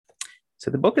So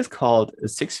the book is called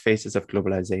Six Phases of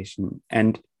Globalization,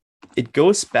 and it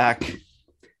goes back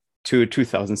to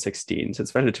 2016. So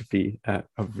it's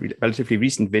relatively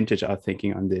recent vintage our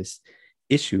thinking on this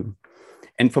issue.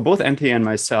 And for both Anthony and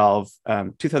myself,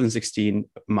 2016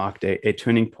 marked a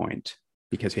turning point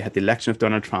because we had the election of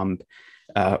Donald Trump.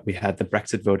 We had the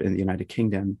Brexit vote in the United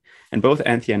Kingdom. And both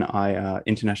Anthony and I are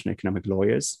international economic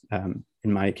lawyers.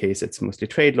 In my case, it's mostly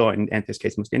trade law. In Anthony's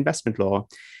case, mostly investment law.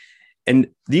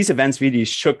 And these events really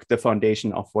shook the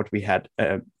foundation of what we had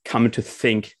come to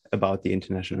think about the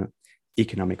international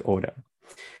economic order.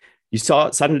 You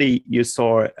saw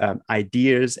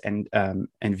ideas and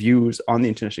views on the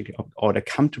international economic order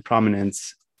come to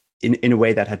prominence in a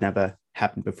way that had never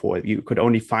happened before. You could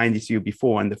only find this view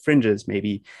before on the fringes.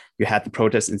 Maybe you had the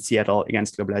protests in Seattle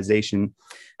against globalization.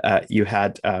 You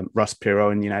had Ross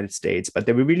Perot in the United States, but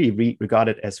they were really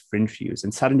regarded as fringe views.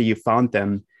 And suddenly you found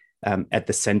them at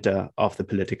the center of the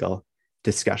political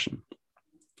discussion.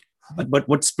 But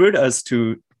what spurred us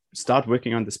to start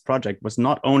working on this project was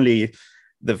not only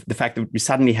the fact that we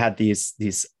suddenly had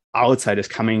these outsiders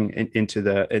coming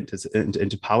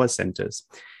into power centers,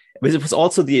 but it was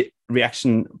also the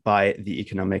reaction by the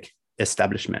economic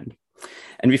establishment.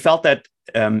 And we felt that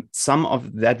some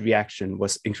of that reaction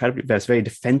was very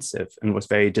defensive and was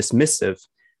very dismissive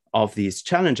of these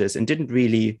challenges and didn't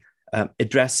really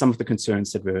address some of the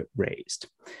concerns that were raised.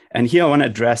 And here I want to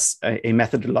address a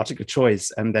methodological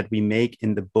choice that we make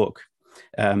in the book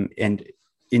and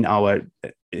in our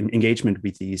engagement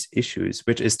with these issues,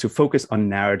 which is to focus on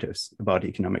narratives about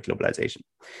economic globalization.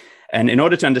 And in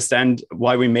order to understand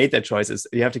why we made that choice,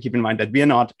 you have to keep in mind that we are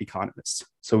not economists.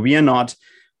 So we are not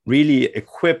really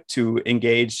equipped to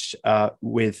engage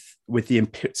with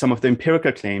some of the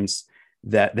empirical claims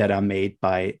that are made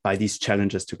by these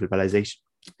challenges to globalization.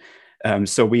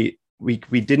 So we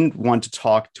didn't want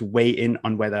to weigh in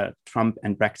on whether Trump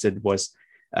and Brexit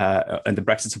and the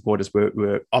Brexit supporters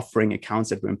were offering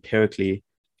accounts that were empirically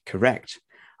correct.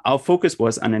 Our focus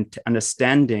was on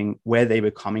understanding where they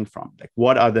were coming from. Like,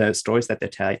 what are the stories that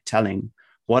they're telling?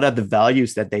 What are the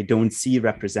values that they don't see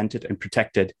represented and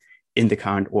protected in the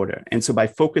current order? And so by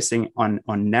focusing on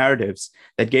narratives,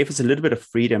 that gave us a little bit of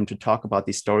freedom to talk about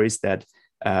these stories that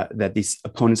these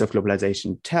opponents of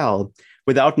globalization tell,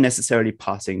 without necessarily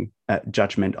passing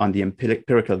judgment on the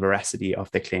empirical veracity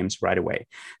of their claims right away.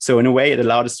 So in a way, it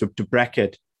allowed us to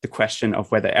bracket the question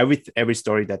of whether every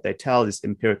story that they tell is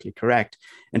empirically correct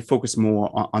and focus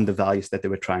more on the values that they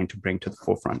were trying to bring to the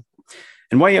forefront.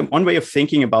 And one way of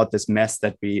thinking about this mess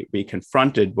that we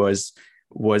confronted was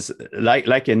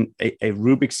like in a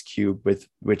Rubik's Cube,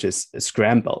 which is a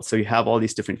scramble. So you have all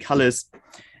these different colors.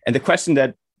 And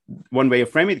one way of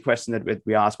framing the question that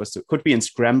we asked was, could we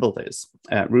unscramble this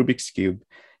Rubik's Cube,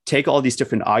 take all these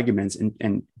different arguments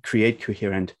and create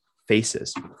coherent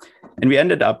faces? And we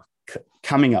ended up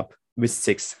coming up with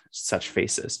 6 such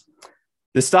faces.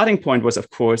 The starting point was, of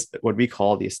course, what we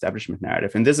call the establishment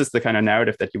narrative. And this is the kind of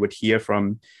narrative that you would hear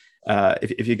from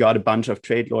if you got a bunch of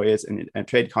trade lawyers and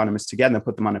trade economists together and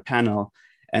put them on a panel.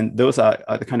 And those are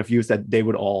the kind of views that they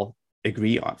would all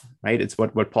agree on, right? It's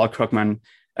what Paul Krugman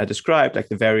described, like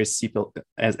the various people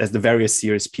as the various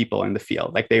serious people in the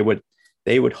field. Like they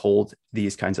would hold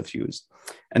these kinds of views.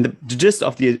 And the gist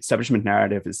of the establishment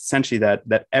narrative is essentially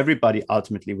that everybody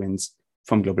ultimately wins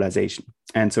from globalization.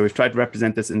 And so we've tried to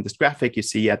represent this in this graphic. You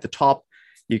see at the top,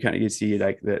 you see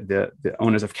like the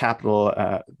owners of capital,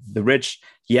 the rich.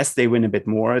 Yes, they win a bit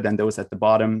more than those at the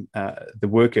bottom, the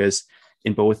workers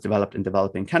in both developed and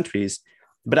developing countries.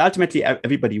 But ultimately,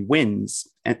 everybody wins.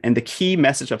 And the key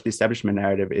message of the establishment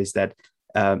narrative is that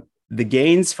the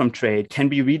gains from trade can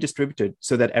be redistributed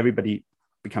so that everybody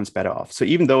becomes better off. So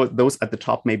even though those at the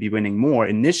top may be winning more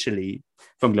initially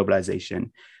from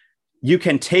globalization, you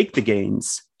can take the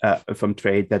gains from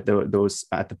trade that those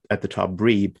at the top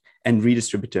reap and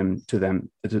redistribute them to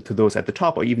those at the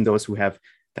top, or even those who have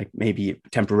like maybe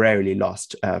temporarily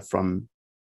lost from.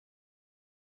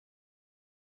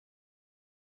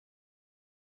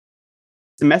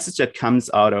 The message that comes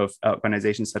out of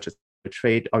organizations such as the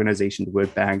Trade Organization, the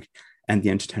World Bank, and the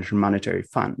International Monetary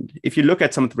Fund. If you look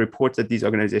at some of the reports that these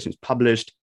organizations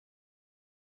published,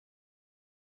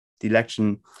 the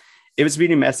election, it was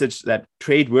really a message that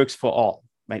trade works for all,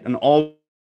 right? And all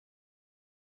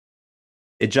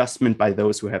adjustment by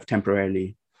those who have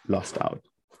temporarily lost out.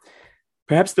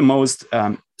 Perhaps the most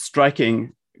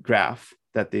striking graph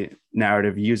that the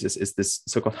narrative uses is this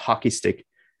so-called hockey stick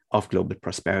of global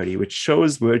prosperity, which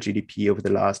shows world GDP over the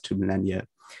last 2 millennia.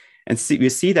 And we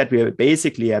see that we are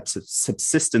basically at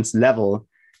subsistence level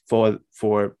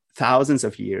for thousands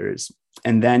of years,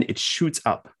 and then it shoots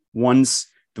up once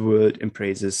the world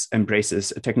embraces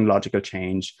a technological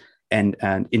change and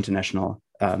international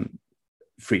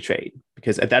free trade.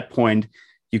 Because at that point,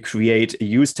 you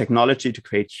use technology to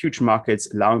create huge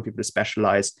markets, allowing people to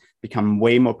specialize, become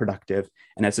way more productive.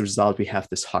 And as a result, we have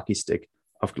this hockey stick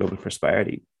of global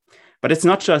prosperity. But it's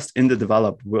not just in the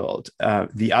developed world.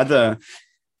 The other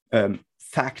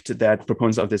fact that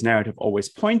proponents of this narrative always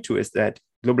point to is that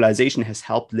globalization has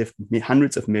helped lift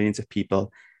hundreds of millions of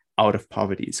people out of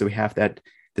poverty. So we have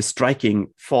the striking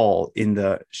fall in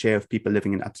the share of people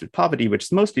living in absolute poverty, which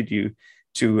is mostly due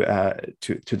to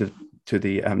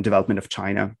the development of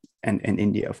China and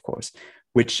India, of course,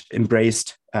 which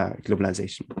embraced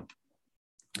globalization.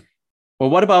 Well,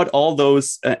 what about all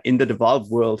those in the developed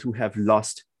world who have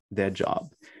lost their job?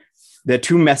 There are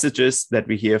two messages that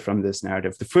we hear from this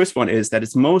narrative. The first one is that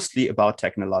it's mostly about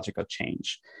technological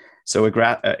change. So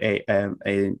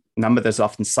a number that's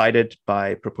often cited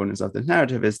by proponents of the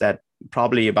narrative is that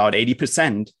probably about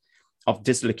 80% of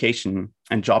dislocation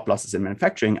and job losses in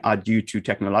manufacturing are due to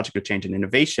technological change and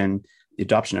innovation, the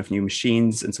adoption of new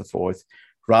machines and so forth,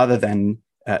 rather than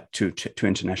to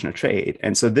international trade.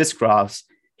 And so this graph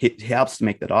helps to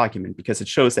make that argument, because it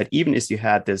shows that even as you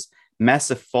had this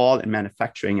massive fall in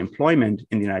manufacturing employment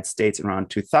in the United States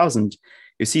around 2000,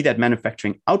 you see that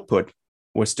manufacturing output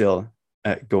was still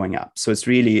going up. So it's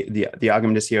really the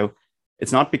argument is here.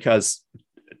 It's not because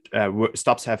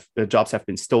jobs have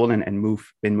been stolen and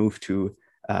been moved to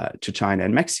China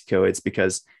and Mexico. It's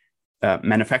because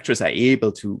manufacturers are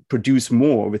able to produce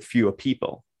more with fewer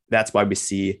people. That's why we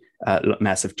see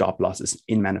massive job losses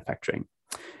in manufacturing.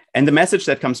 And the message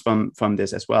that comes from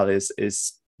this as well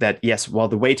is that, yes, well,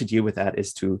 the way to deal with that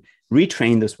is to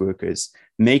retrain those workers,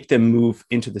 make them move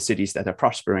into the cities that are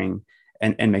prospering,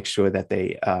 and make sure that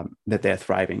they're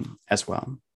thriving as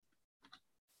well.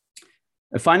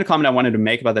 A final comment I wanted to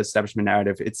make about the establishment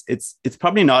narrative: it's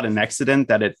probably not an accident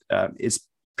that it is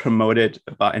promoted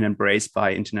and embraced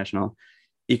by international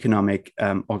economic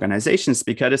organizations,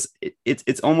 because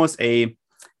it's almost it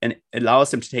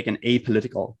allows them to take an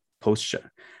apolitical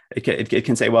posture. It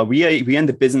can say, well, we are in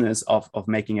the business of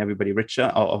making everybody richer,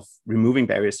 of removing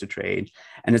barriers to trade,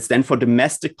 and it's then for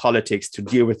domestic politics to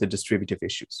deal with the distributive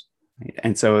issues. Right?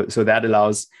 And so that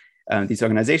allows these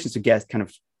organizations to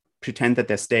pretend that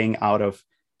they're staying out of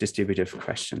distributive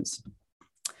questions.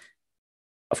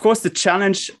 Of course, the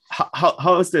challenge: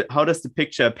 how does the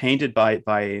picture painted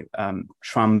by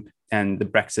Trump and the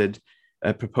Brexit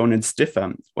proponents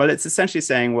differ? Well, it's essentially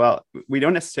saying, well, we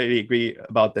don't necessarily agree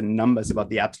about the numbers, about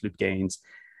the absolute gains,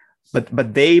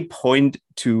 but they point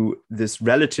to this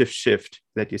relative shift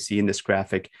that you see in this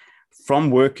graphic from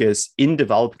workers in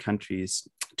developed countries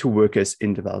to workers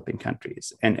in developing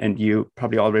countries. And you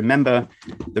probably all remember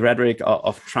the rhetoric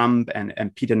of Trump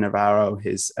and Peter Navarro,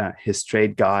 his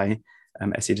trade guy,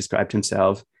 as he described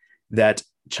himself, that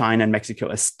China and Mexico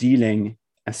are stealing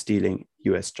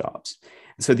US jobs.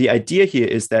 So the idea here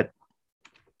is that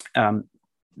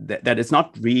that it's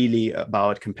not really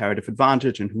about comparative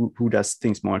advantage and who does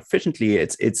things more efficiently.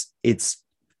 It's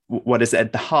what is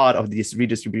at the heart of this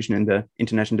redistribution in the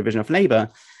International Division of Labor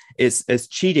is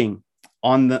cheating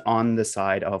on the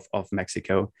side of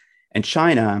Mexico and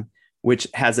China, which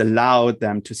has allowed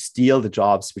them to steal the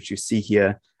jobs, which you see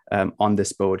here on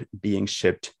this boat being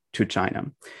shipped to China.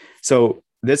 So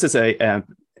this is a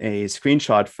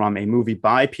screenshot from a movie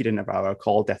by Peter Navarro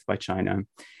called Death by China.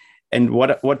 And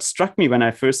what struck me when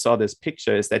I first saw this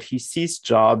picture is that he sees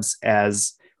jobs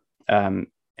as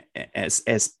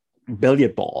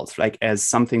billiard balls, like as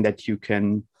something that you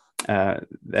can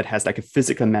that has like a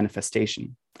physical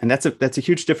manifestation. And that's a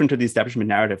huge difference to the establishment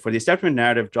narrative. For the establishment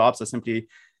narrative, jobs are simply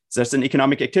just an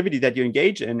economic activity that you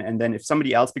engage in, and then if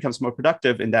somebody else becomes more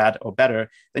productive in that or better,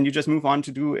 then you just move on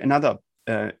to do another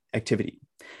activity.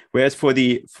 Whereas for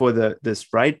this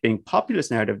right-wing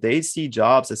populist narrative, they see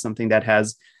jobs as something that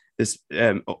has this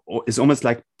is almost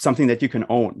like something that you can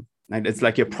own. Right? It's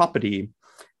like your property,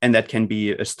 and that can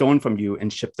be stolen from you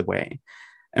and shipped away.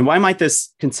 And why might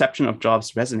this conception of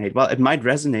jobs resonate? Well, it might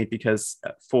resonate because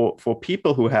for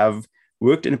people who have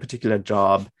worked in a particular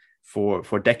job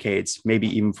for decades, maybe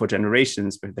even for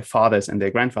generations, where their fathers and their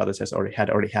grandfathers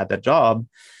already had that job,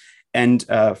 and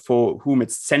for whom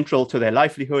it's central to their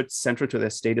livelihood, central to their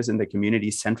status in the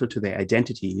community, central to their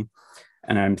identity.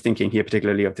 And I'm thinking here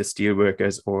particularly of the steel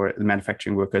workers or the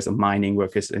manufacturing workers or mining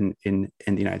workers in the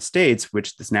United States,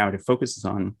 which this narrative focuses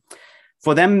on.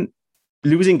 For them,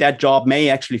 losing that job may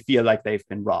actually feel like they've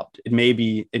been robbed. It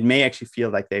may actually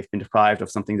feel like they've been deprived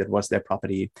of something that was their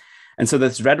property. And so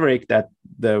this rhetoric that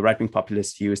the right-wing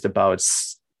populists used about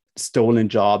stolen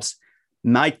jobs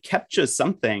might capture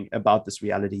something about this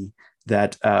reality,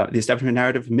 that the establishment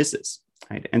narrative misses,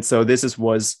 right? And so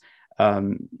was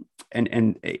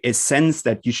a sense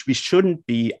that we shouldn't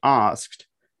be asked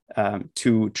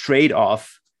to trade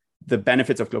off the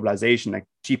benefits of globalization, like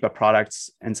cheaper products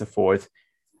and so forth,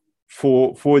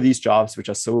 for these jobs, which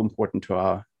are so important to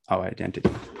our identity.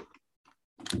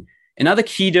 Another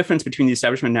key difference between the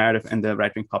establishment narrative and the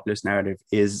right-wing populist narrative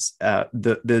is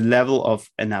the level of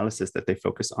analysis that they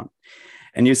focus on.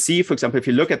 And you see, for example, if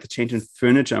you look at the change in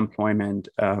furniture employment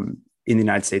in the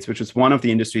United States, which was one of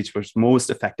the industries which was most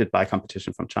affected by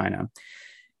competition from China.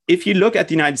 If you look at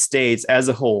the United States as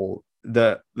a whole,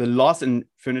 the loss in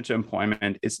furniture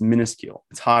employment is minuscule.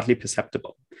 It's hardly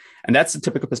perceptible. And that's the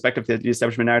typical perspective that the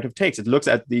establishment narrative takes. It looks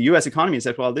at the US economy and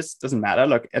says, well, this doesn't matter.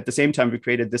 Look, at the same time, we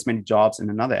created this many jobs in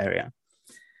another area.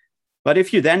 But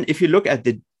if you look at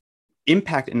the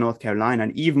impact in North Carolina,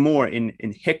 and even more in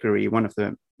Hickory, one of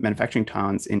the manufacturing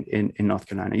towns in North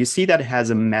Carolina, you see that it has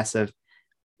a massive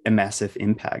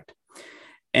impact.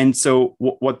 And so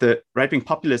what the right-wing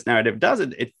populist narrative does,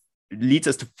 it leads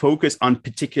us to focus on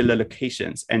particular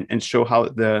locations and show how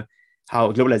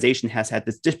globalization has had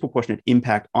this disproportionate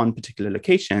impact on particular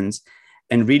locations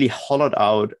and really hollowed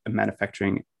out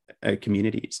manufacturing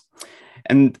communities.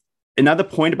 And another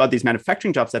point about these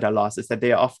manufacturing jobs that are lost is that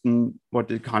they are often what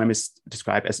the economists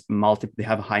describe as they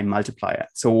have a high multiplier.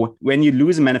 So when you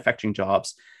lose manufacturing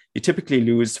jobs, you typically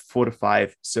lose 4 to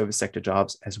 5 service sector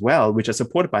jobs as well, which are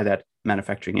supported by that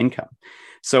manufacturing income.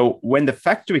 So when the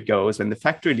factory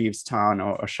leaves town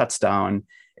or shuts down,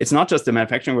 it's not just the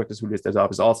manufacturing workers who lose their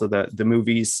jobs, it's also the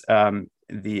movies,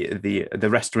 the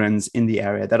restaurants in the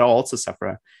area that also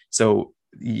suffer. So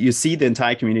you see the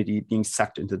entire community being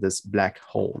sucked into this black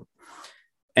hole.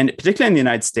 And particularly in the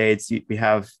United States, we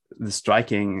have the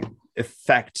striking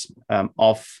effect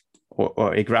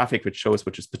or a graphic which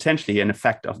is potentially an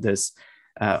effect of this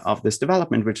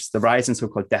development, which is the rise in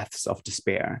so-called deaths of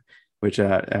despair, which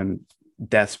are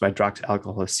deaths by drugs,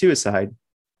 alcohol, or suicide.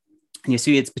 And you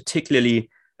see it's particularly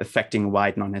affecting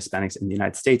white non-Hispanics in the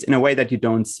United States in a way that you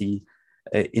don't see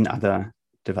in other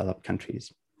developed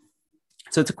countries.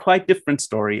 So it's a quite different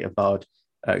story about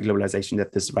globalization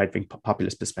that this right-wing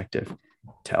populist perspective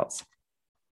tells.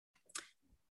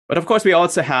 But of course, we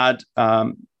also had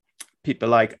people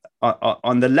like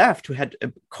on the left who had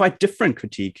a quite different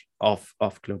critique of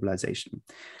globalization.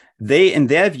 They, in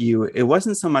their view, it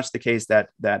wasn't so much the case that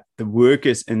the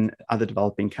workers in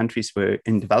developing countries were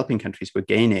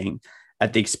gaining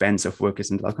at the expense of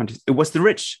workers in developed countries. It was the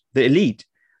rich, the elite,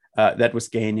 that was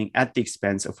gaining at the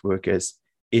expense of workers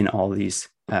in all these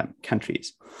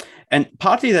countries. And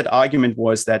partly that argument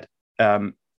was that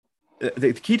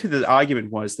the key to the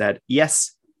argument was that,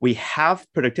 yes, we have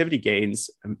productivity gains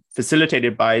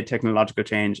facilitated by technological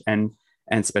change and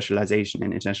specialization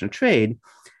in international trade,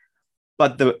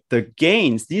 but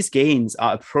these gains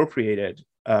are appropriated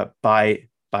by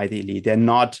the elite. They're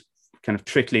not kind of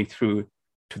trickling through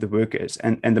to the workers.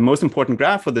 And the most important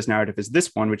graph for this narrative is this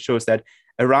one, which shows that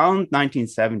around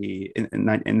 1970, in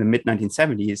the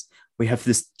mid-1970s, we have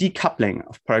this decoupling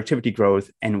of productivity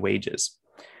growth and wages.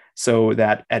 So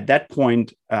that at that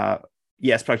point,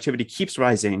 yes, productivity keeps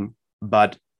rising,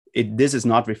 but this is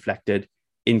not reflected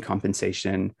in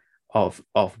compensation of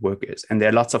workers. And there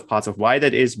are lots of parts of why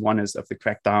that is. One is of the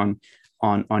crackdown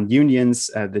on unions.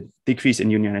 The decrease in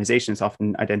unionization is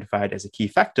often identified as a key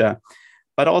factor,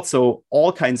 but also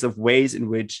all kinds of ways in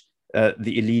which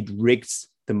the elite rigs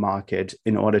the market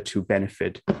in order to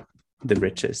benefit the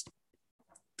richest.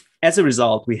 As a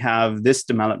result, we have this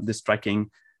striking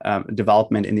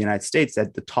development in the United States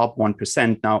that the top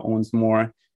 1% now owns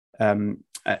more,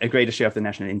 a greater share of the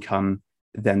national income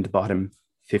than the bottom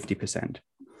 50%.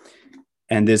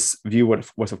 And this view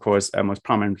was of course, most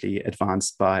prominently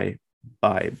advanced by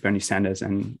Bernie Sanders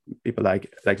and people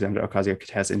like Alexandria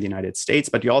Ocasio-Cortez in the United States,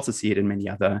 but you also see it in many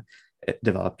other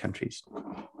developed countries.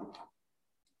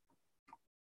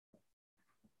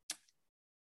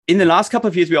 In the last couple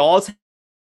of years, we also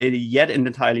had yet an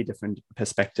entirely different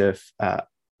perspective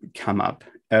come up,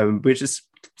 which is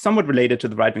somewhat related to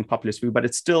the right-wing populist view, but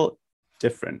it's still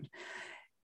different.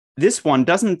 This one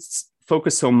doesn't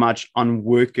focus so much on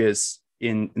workers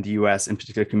in the US, in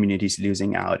particular communities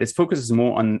losing out. It focuses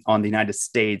more on the United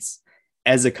States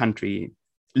as a country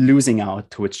losing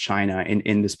out towards China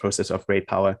in this process of great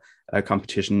power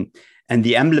competition. And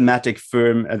the emblematic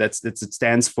firm that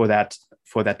stands for that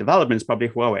development is probably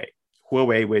Huawei.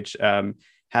 Huawei, which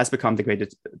has become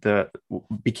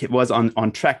was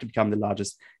on track to become the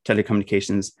largest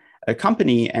telecommunications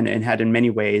company and had in many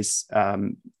ways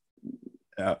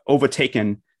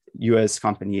overtaken US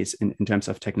companies in terms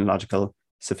of technological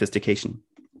sophistication.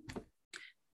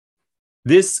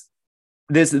 This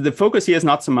the focus here is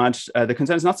not so much, the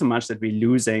concern is not so much that we're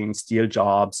losing steel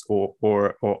jobs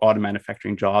or auto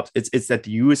manufacturing jobs. It's that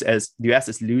the US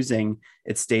is losing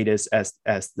its status as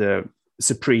the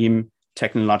supreme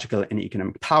technological and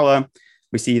economic power.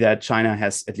 We see that China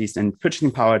has, at least in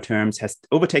purchasing power terms, has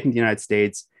overtaken the United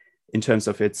States in terms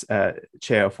of its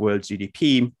share of world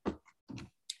GDP.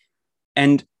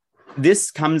 And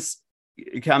this comes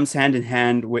hand in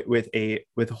hand with a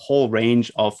whole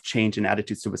range of change in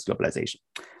attitudes towards globalization.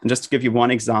 And just to give you one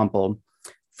example,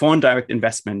 foreign direct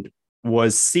investment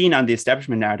was seen on the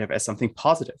establishment narrative as something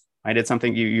positive, right? It's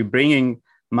something you're bringing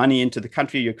money into the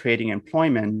country, you're creating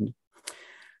employment.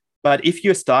 But if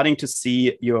you're starting to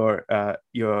see your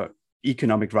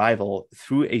economic rival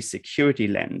through a security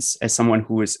lens, as someone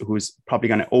who's probably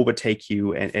going to overtake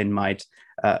you and might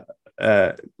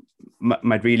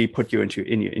really put you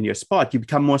in your spot, you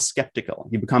become more skeptical.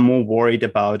 You become more worried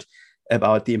about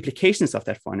the implications of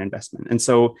that foreign investment. And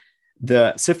so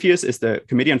the CFIUS is the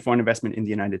Committee on Foreign Investment in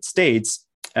the United States,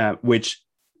 which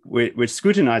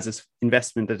scrutinizes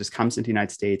investment that comes into the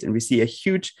United States. And we see a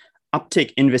huge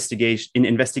uptick in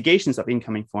investigations of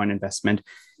incoming foreign investment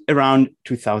around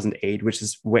 2008, which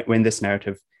is when this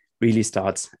narrative really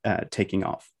starts taking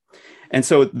off. And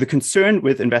so the concern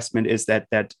with investment is that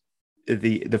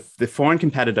the foreign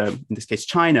competitor, in this case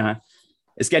China,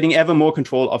 is getting ever more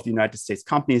control of the United States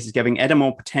companies, is getting ever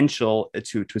more potential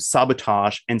to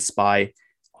sabotage and spy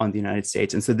on the United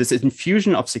States. And so this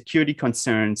infusion of security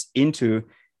concerns into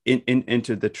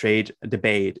the trade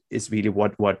debate is really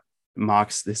what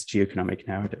marks this geoeconomic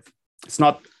narrative. It's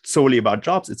not solely about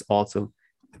jobs, it's also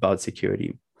about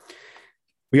security.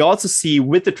 We also see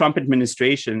with the Trump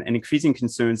administration an increasing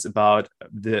concerns about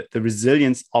the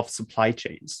resilience of supply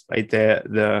chains, right?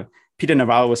 Peter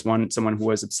Navarro was someone who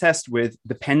was obsessed with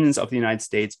dependence of the United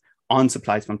States on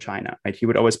supplies from China, right? He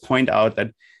would always point out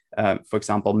that, for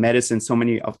example, so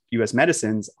many of US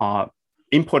medicines are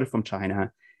imported from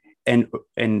China, and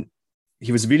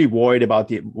he was really worried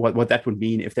about what that would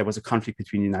mean if there was a conflict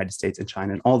between the United States and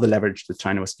China and all the leverage that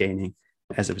China was gaining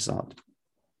as a result.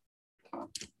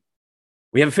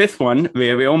 We have a fifth one.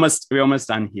 We're almost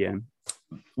done here,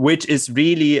 which is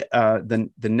really the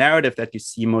narrative that you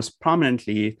see most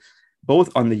prominently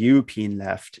both on the European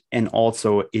left and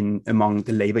also among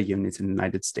the labor unions in the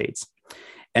United States.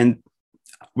 And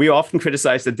we often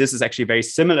criticize that this is actually very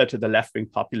similar to the left-wing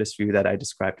populist view that I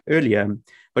described earlier,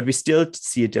 but we still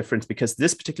see a difference because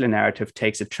this particular narrative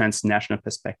takes a transnational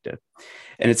perspective.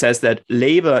 And it says that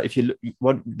labor,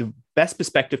 the best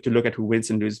perspective to look at who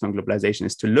wins and loses from globalization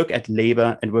is to look at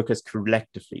labor and workers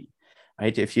collectively,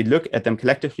 right? If you look at them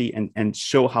collectively and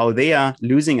show how they are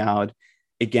losing out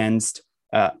against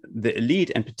the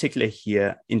elite, and particularly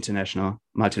here, international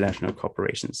multinational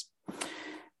corporations.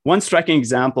 One striking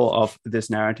example of this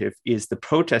narrative is the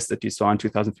protests that you saw in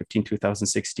 2015,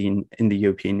 2016 in the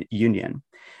European Union.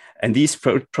 And these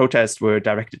protests were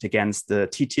directed against the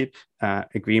TTIP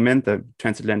agreement, the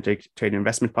Transatlantic Trade and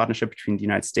Investment Partnership between the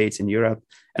United States and Europe,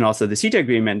 and also the CETA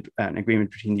agreement, an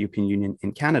agreement between the European Union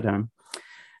and Canada.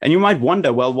 And you might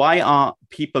wonder, well, why are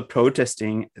people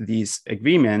protesting these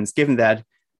agreements, given that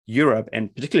Europe,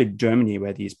 and particularly Germany,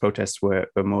 where these protests were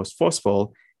most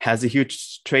forceful, has a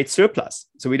huge trade surplus.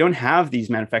 So we don't have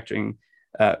these manufacturing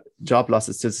job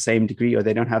losses to the same degree, or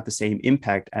they don't have the same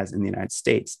impact as in the United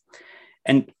States.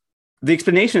 And the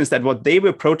explanation is that what they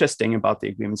were protesting about the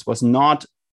agreements was not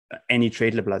any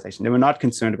trade liberalization. They were not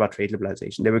concerned about trade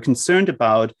liberalization. They were concerned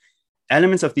about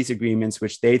elements of these agreements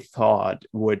which they thought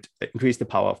would increase the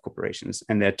power of corporations.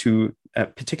 And there are two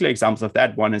particular examples of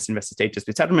that. One is investor-state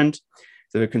dispute settlement.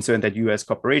 So they're concerned that US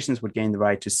corporations would gain the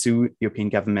right to sue European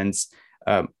governments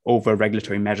over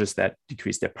regulatory measures that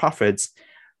decrease their profits,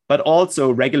 but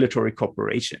also regulatory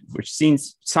cooperation, which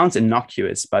sounds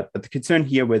innocuous, but the concern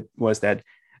here was that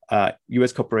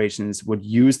US corporations would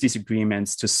use these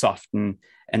agreements to soften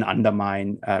and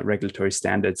undermine regulatory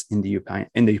standards in the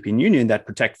European Union that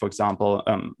protect, for example,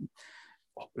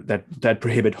 that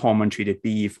prohibit hormone-treated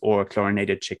beef or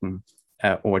chlorinated chicken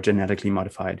or genetically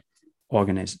modified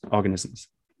organisms.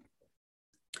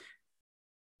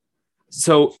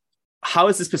 So how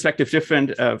is this perspective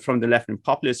different from the left-wing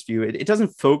populist view? It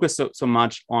doesn't focus so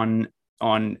much on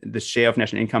the share of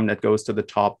national income that goes to the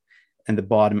top and the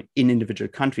bottom in individual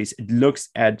countries. It looks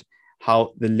at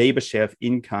how the labor share of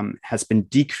income has been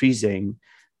decreasing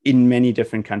in many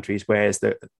different countries, whereas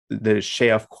the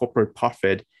share of corporate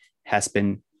profit has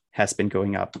been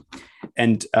going up.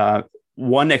 And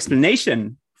one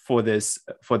explanation for this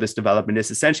development is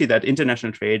essentially that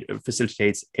international trade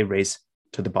facilitates a race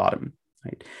to the bottom.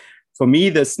 Right? For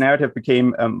me, this narrative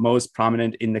became most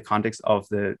prominent in the context of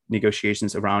the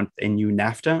negotiations around a new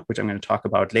NAFTA, which I'm going to talk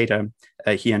about later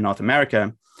here in North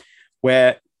America,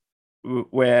 where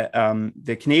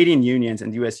the Canadian unions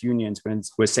and the US unions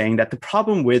were saying that the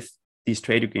problem with these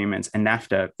trade agreements and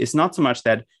NAFTA is not so much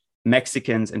that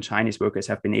Mexicans and Chinese workers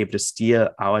have been able to steal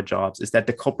our jobs, is that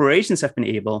the corporations have been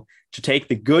able to take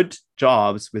the good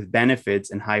jobs with benefits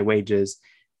and high wages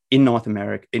in North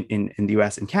America, in the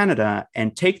US and Canada,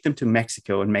 and take them to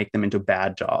Mexico and make them into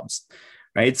bad jobs,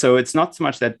 right? So it's not so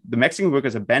much that the Mexican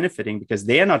workers are benefiting because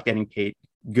they are not getting paid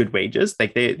good wages,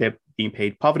 like they're being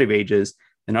paid poverty wages.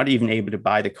 They're not even able to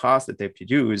buy the cars that they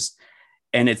produce.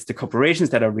 And it's the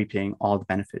corporations that are reaping all the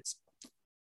benefits.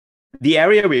 The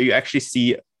area where you actually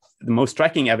see the most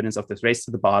striking evidence of this race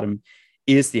to the bottom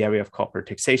is the area of corporate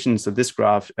taxation. So this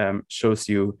graph shows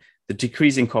you the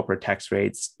decreasing corporate tax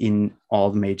rates in all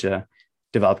the major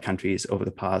developed countries over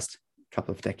the past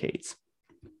couple of decades.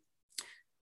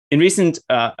 In recent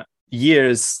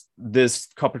years, this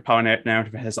corporate power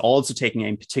narrative has also taken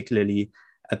aim particularly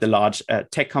at the large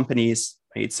tech companies,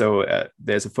 right? So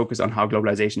there's a focus on how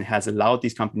globalization has allowed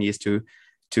these companies to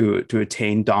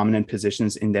attain dominant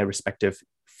positions in their respective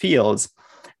fields,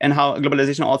 and how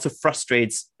globalization also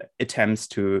frustrates attempts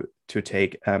to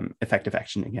take effective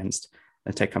action against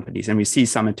tech companies. And we see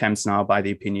some attempts now by the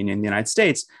opinion in the United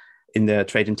States in the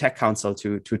Trade and Tech Council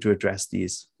to address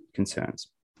these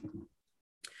concerns.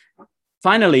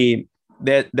 Finally,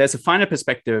 there's a final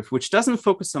perspective which doesn't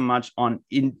focus so much on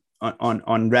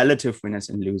relative winners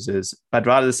and losers, but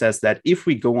rather says that if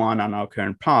we go on our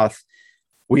current path,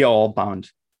 we are all bound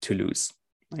to lose,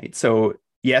 right? So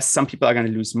yes, some people are going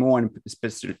to lose more, and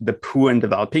especially the poor and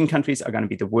developing countries are going to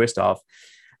be the worst off.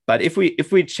 But if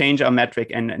we change our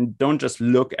metric and don't just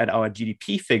look at our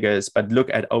GDP figures, but look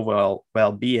at overall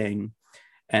well-being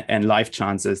and life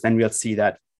chances, then we'll see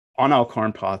that on our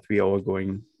current path, we are all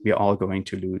going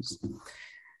to lose.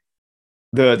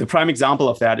 The prime example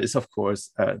of that is, of course,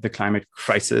 the climate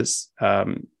crisis,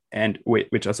 and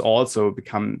which has also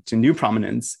become to new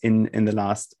prominence in the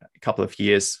last couple of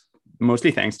years, mostly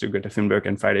thanks to Greta Thunberg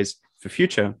and Fridays for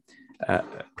Future,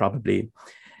 probably.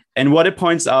 And what it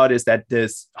points out is that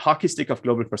this hockey stick of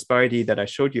global prosperity that I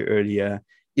showed you earlier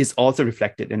is also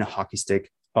reflected in a hockey stick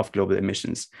of global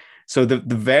emissions. So the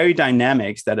very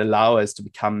dynamics that allow us to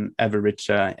become ever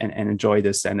richer and enjoy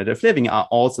this standard of living are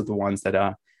also the ones that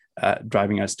are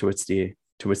driving us towards the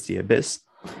abyss.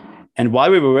 And while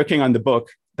we were working on the book,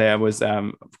 there was,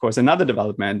 of course, another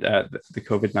development, the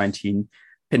COVID-19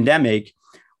 pandemic,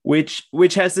 which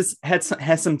has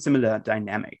some similar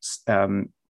dynamics.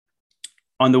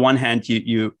 On the one hand,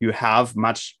 you have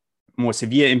much more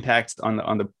severe impacts on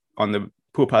the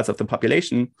poor parts of the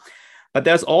population, but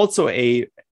there's also a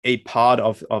part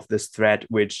of this threat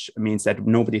which means that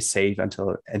nobody's safe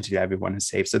until everyone is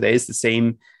safe. So there is the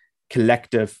same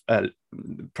collective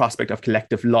prospect of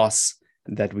collective loss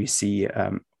that we see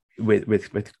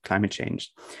with climate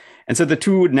change. And so the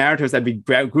two narratives that we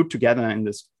group together in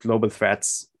this global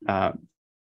threats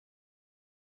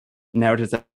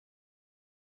narratives that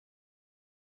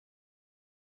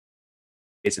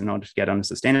in order to get on a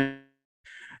sustainable,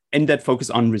 and that focus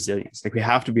on resilience. Like we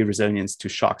have to be resilient to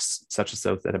shocks such as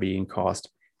those that are being caused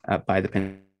by the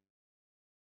pandemic.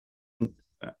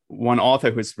 One author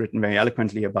who's written very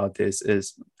eloquently about this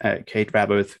is Kate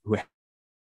Raworth,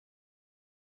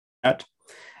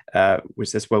 which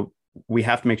says, well, we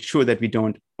have to make sure that we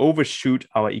don't overshoot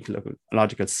our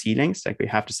ecological ceilings. Like we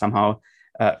have to somehow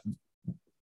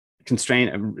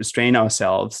restrain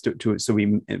ourselves so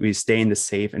we stay in the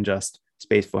safe and just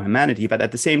space for humanity. But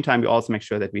at the same time, we also make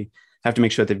sure that we have to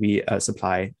make sure that we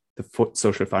supply the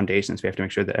social foundations. We have to make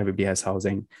sure that everybody has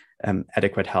housing,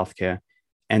 adequate healthcare,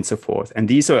 and so forth. And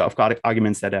these are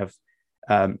arguments that have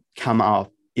come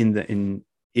out in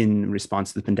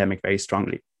response to the pandemic very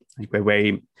strongly. Like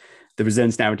the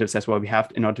resilience narrative says, well,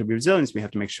 in order to be resilient, we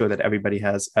have to make sure that everybody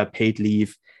has paid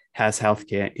leave, has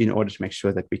healthcare, in order to make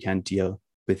sure that we can deal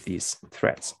with these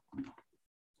threats.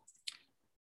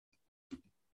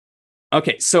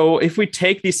 Okay, so if we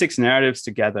take these six narratives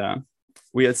together,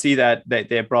 we'll see that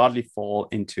they broadly fall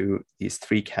into these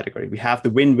three categories. We have the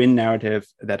win-win narrative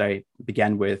that I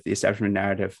began with, the establishment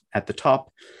narrative at the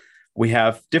top. We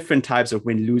have different types of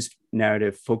win-lose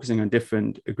narrative focusing on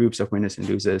different groups of winners and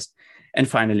losers. And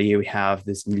finally, we have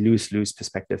this lose-lose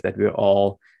perspective that we're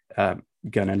all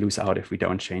gonna lose out if we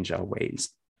don't change our ways.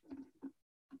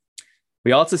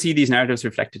 We also see these narratives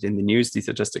reflected in the news. These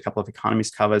are just a couple of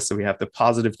economist covers. So we have the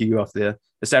positive view of the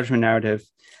establishment narrative,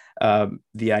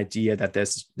 the idea that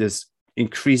there's this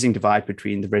increasing divide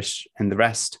between the rich and the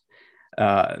rest,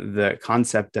 the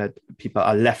concept that people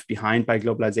are left behind by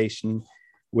globalization,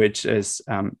 which is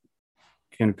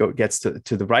gets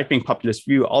to the right-wing populist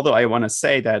view. Although I want to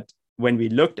say that when we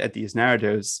looked at these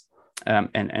narratives,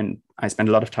 and I spent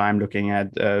a lot of time looking at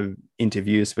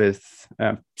interviews with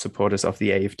supporters of the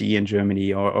AfD in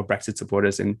Germany, or Brexit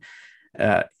supporters in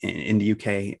the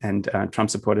UK, and Trump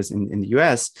supporters in the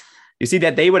US, you see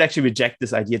that they would actually reject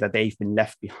this idea that they've been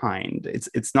left behind.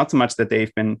 It's not so much that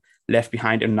they've been left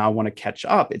behind and now want to catch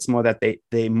up. It's more that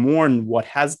they mourn what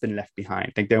has been left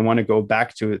behind. Like they want to go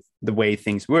back to the way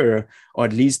things were, or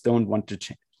at least don't want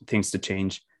things to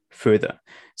change further.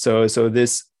 So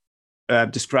this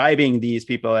describing these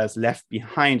people as left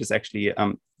behind is actually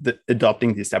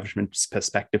adopting the establishment's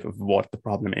perspective of what the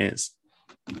problem is.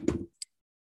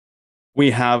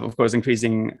 We have, of course,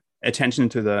 increasing attention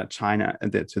to the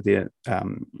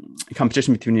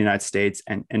competition between the United States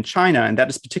and China, and that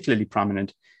is particularly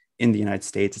prominent in the United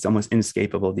States. It's almost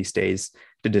inescapable these days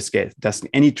to discuss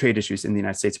any trade issues in the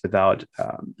United States without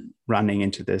running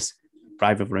into this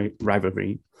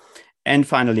rivalry. And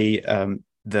finally,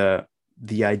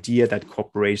 the idea that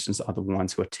corporations are the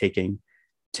ones who are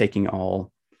taking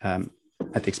all at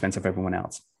the expense of everyone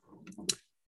else,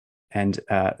 and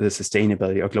the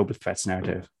sustainability or global threats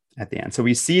narrative at the end. So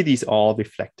we see these all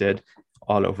reflected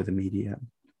all over the media.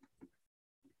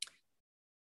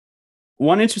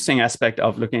 One interesting aspect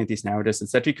of looking at these narratives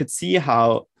is that we could see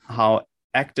how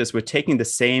actors were taking the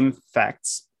same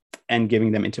facts and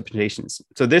giving them interpretations.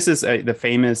 So this is the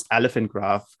famous elephant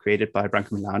graph created by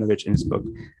Branko Milanovic in his book,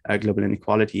 Global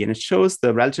Inequality, and it shows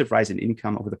the relative rise in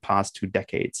income over the past 2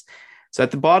 decades. So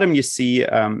at the bottom, you see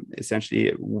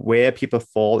essentially where people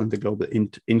fall in the global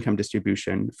income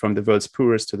distribution from the world's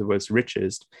poorest to the world's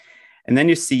richest. And then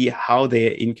you see how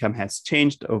their income has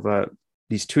changed over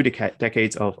these 2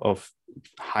 decades of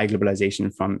high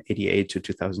globalization from 88 to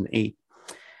 2008.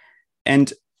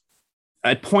 And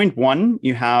at point 1,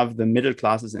 you have the middle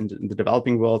classes in the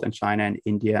developing world and China and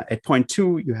India. At point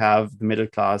 2, you have the middle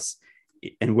class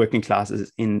and working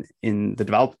classes in the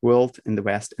developed world in the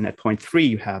West. And at point 3,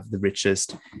 you have the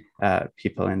richest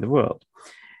people in the world.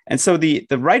 And so the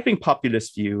right-wing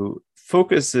populist view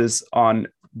focuses on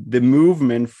the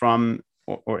movement from,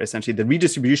 or essentially the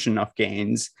redistribution of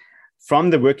gains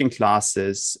from the working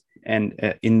classes and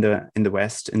in the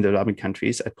West, in the developing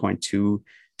countries at point 2,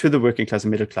 to the working class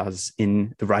and middle class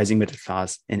in the rising middle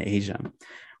class in Asia.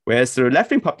 Whereas the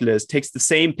left-wing populist takes the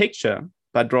same picture,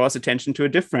 but draws attention to a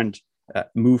different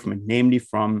movement, namely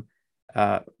from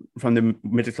the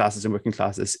middle classes and working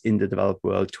classes in the developed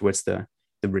world towards the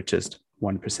richest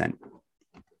 1%.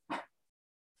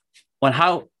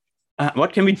 Well,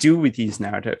 what can we do with these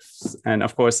narratives? And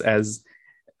of course, as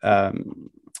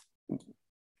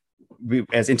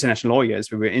international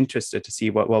lawyers, we were interested to see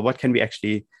what can we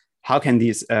actually, how can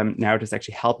these narratives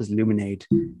actually help us illuminate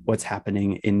what's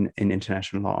happening in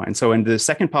international law? And so in the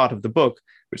second part of the book,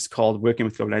 which is called Working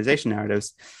with Globalization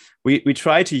Narratives, we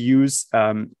try to use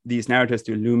these narratives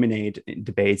to illuminate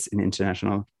debates in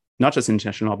international, not just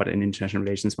international law, but in international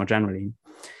relations more generally.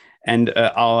 And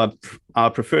our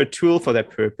preferred tool for that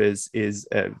purpose is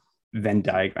Venn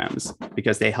diagrams,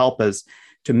 because they help us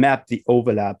to map the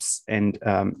overlaps and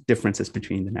differences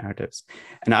between the narratives.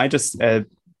 And I just,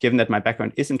 given that my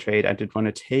background is in trade, I did want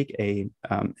to take an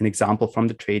example from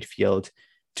the trade field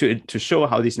to show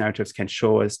how these narratives can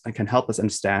show us and can help us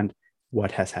understand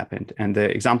what has happened. And the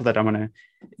example that I want to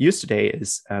use today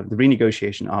is the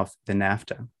renegotiation of the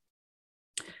NAFTA.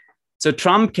 So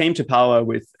Trump came to power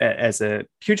as a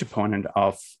huge opponent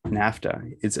of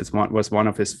NAFTA. It was one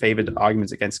of his favorite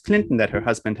arguments against Clinton, that her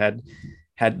husband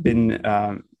had been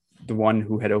the one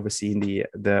who had overseen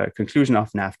the conclusion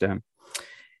of NAFTA.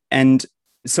 And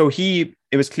so it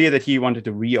was clear that he wanted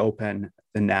to reopen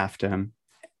the NAFTA.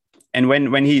 And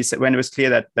when it was clear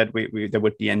that there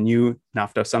would be a new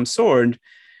NAFTA of some sort,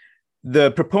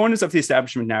 the proponents of the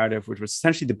establishment narrative, which was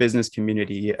essentially the business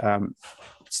community,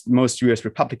 most US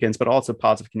Republicans, but also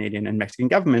parts of Canadian and Mexican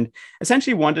government,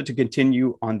 essentially wanted to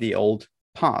continue on the old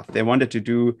path. They wanted to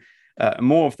do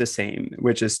more of the same,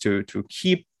 which is to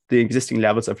keep the existing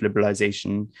levels of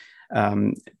liberalization,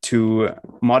 to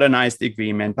modernize the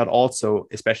agreement, but also,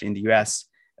 especially in the US,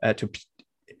 to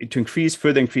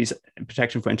further increase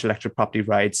protection for intellectual property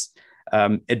rights,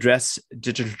 address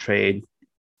digital trade,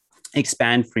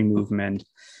 expand free movement,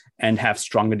 and have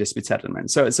stronger dispute settlement.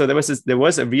 So there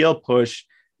was a real push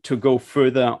to go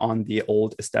further on the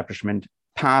old establishment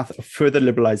path of further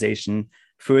liberalization,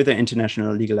 further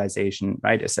international legalization,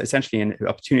 right? It's essentially an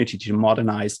opportunity to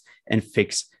modernize and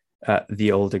fix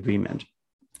the old agreement.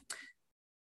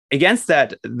 Against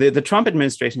that, the Trump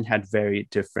administration had very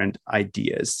different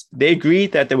ideas. They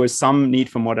agreed that there was some need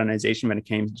for modernization when it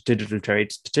came to digital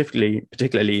trade,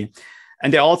 particularly.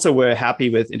 And they also were happy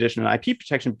with additional IP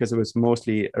protection because it was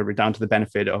mostly down to the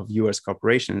benefit of US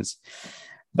corporations.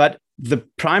 But the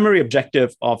primary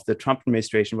objective of the Trump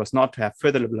administration was not to have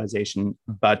further liberalization,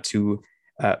 but to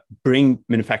bring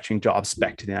manufacturing jobs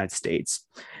back to the United States.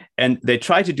 And they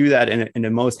tried to do that in the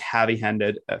most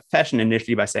heavy-handed fashion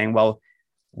initially by saying, well,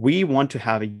 we want to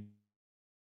have a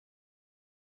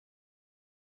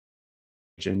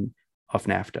of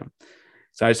NAFTA.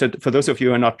 So I said, for those of you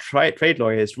who are not trade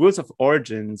lawyers, rules of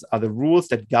origins are the rules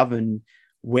that govern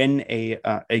when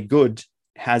a good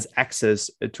has access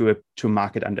to a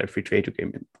market under a free trade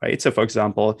agreement, right? So, for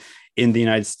example, in the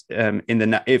United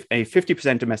if a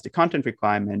 50% domestic content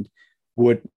requirement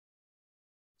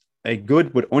a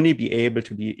good would only be able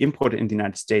to be imported in the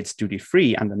United States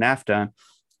duty-free under NAFTA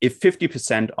if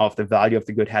 50% of the value of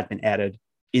the good had been added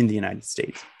in the United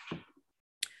States.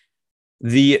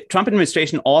 The Trump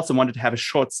administration also wanted to have a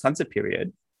short sunset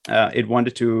period. It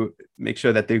wanted to make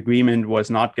sure that the agreement was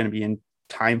not going to be in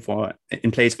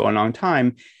place for a long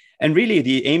time. And really,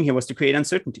 the aim here was to create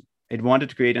uncertainty. It wanted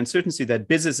to create uncertainty that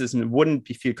businesses wouldn't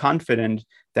feel confident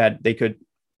that they could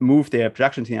move their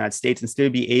production to the United States and still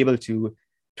be able to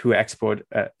export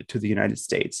to the United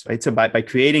States, right? So by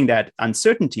creating that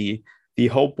uncertainty, the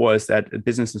hope was that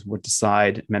manufacturers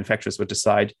would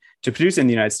decide to produce in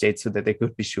the United States so that they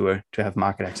could be sure to have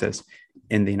market access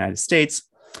in the United States.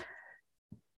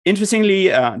 Interestingly,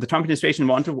 the Trump administration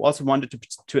also wanted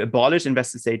to abolish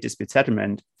investor-state dispute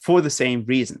settlement for the same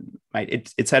reason,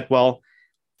 right? It said, well,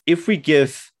 if we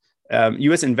give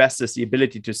US investors the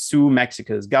ability to sue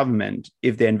Mexico's government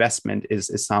if their investment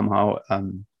is somehow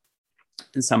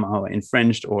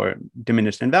infringed or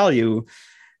diminished in value,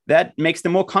 that makes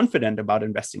them more confident about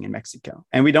investing in Mexico.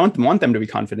 And we don't want them to be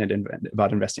confident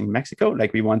about investing in Mexico,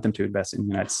 like we want them to invest in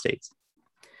the United States.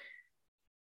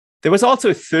 There was also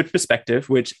a third perspective,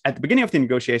 which at the beginning of the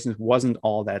negotiations wasn't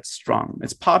all that strong.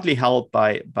 It's partly held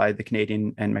by the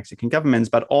Canadian and Mexican governments,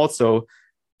 but also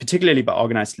particularly by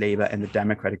organized labor and the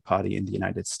Democratic Party in the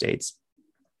United States.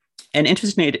 And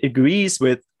interestingly, it agrees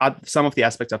with some of the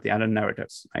aspects of the other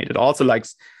narratives, right? It also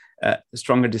likes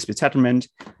stronger dispute settlement.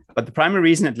 But the primary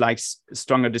reason it likes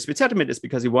stronger dispute settlement is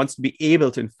because it wants to be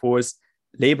able to enforce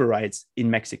labor rights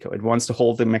in Mexico. It wants to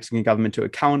hold the Mexican government to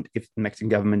account if the Mexican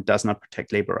government does not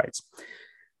protect labor rights.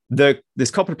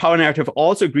 This corporate power narrative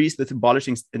also agrees with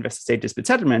abolishing investor-state dispute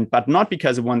settlement, but not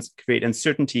because it wants to create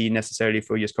uncertainty necessarily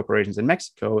for US corporations in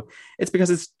Mexico. It's because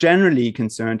it's generally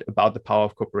concerned about the power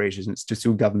of corporations to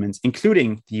sue governments,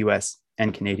 including the US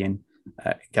and Canadian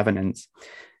governments.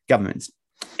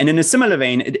 And in a similar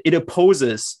vein, it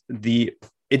opposes the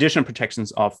additional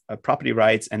protections of property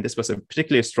rights. And this was a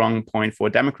particularly strong point for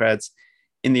Democrats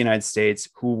in the United States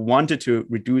who wanted to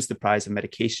reduce the price of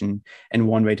medication. And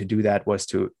one way to do that was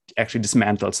to actually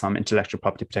dismantle some intellectual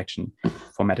property protection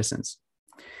for medicines.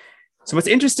 So what's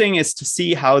interesting is to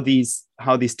see how these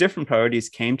different priorities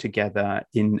came together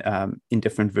in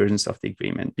different versions of the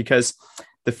agreement, because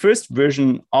the first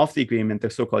version of the agreement, the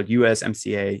so-called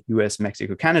USMCA,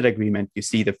 US-Mexico-Canada agreement, you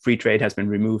see the free trade has been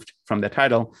removed from the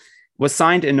title, was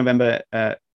signed in on November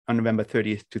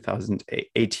 30th,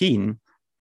 2018.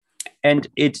 And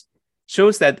it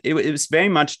shows that it was very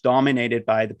much dominated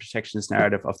by the protectionist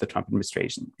narrative of the Trump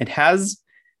administration. It has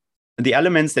the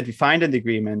elements that we find in the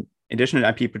agreement, additional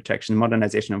IP protection,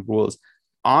 modernization of rules,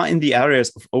 are in the areas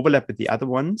of overlap with the other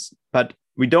ones, but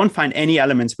we don't find any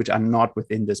elements which are not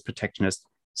within this protectionist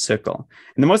circle.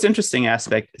 And the most interesting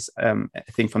aspect is, I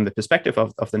think, from the perspective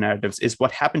of the narratives, is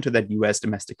what happened to that US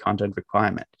domestic content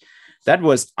requirement. That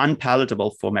was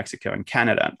unpalatable for Mexico and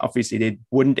Canada. Obviously, they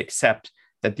wouldn't accept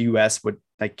that the US would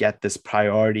get this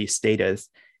priority status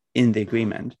in the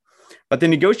agreement. But the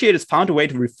negotiators found a way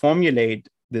to reformulate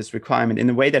this requirement in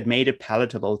a way that made it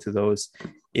palatable to those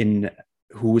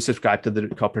who subscribe to the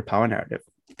corporate power narrative.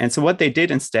 And so what they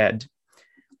did instead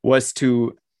was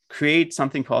to create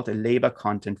something called a labor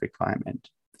content requirement.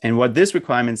 And what this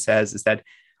requirement says is that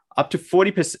up to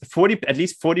 40%, at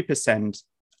least 40%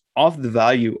 of the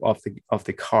value of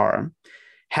the car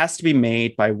has to be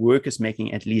made by workers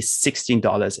making at least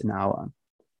 $16 an hour.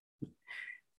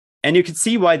 And you can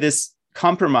see why this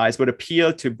compromise would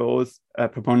appeal to both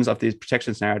proponents of the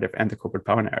protectionist narrative and the corporate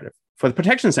power narrative. For the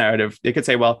protectionist narrative, they could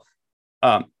say, well,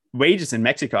 wages in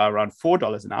Mexico are around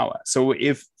 $4 an hour. So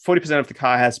if 40% of the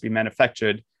car has to be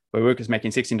manufactured by workers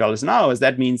making $16 an hour,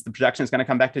 that means the production is going to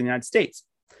come back to the United States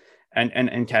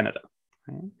and Canada.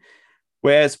 Right?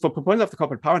 Whereas for proponents of the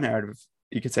corporate power narrative,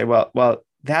 you could say, well,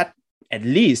 that at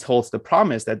least holds the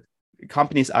promise that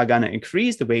companies are going to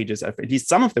increase the wages of at least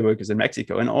some of the workers in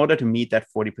Mexico in order to meet that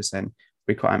 40%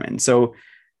 requirement. So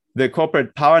the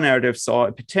corporate power narrative saw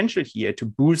a potential here to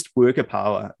boost worker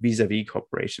power vis-a-vis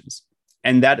corporations.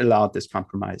 And that allowed this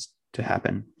compromise to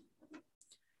happen.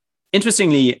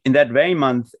 Interestingly, in that very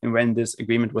month when this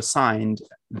agreement was signed,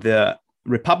 the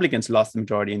Republicans lost the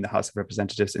majority in the House of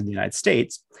Representatives in the United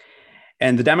States.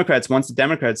 And the Democrats, once the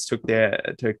Democrats took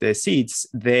their seats,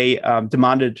 they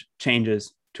demanded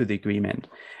changes to the agreement.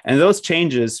 And those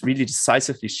changes really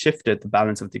decisively shifted the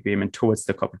balance of the agreement towards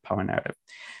the corporate power narrative.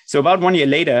 So about 1 year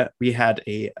later, we had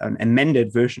an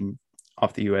amended version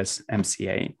of the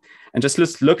USMCA. And just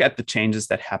let's look at the changes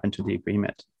that happened to the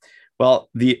agreement. Well,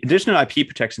 the additional IP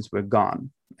protections were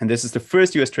gone. And this is the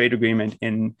first US trade agreement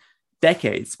in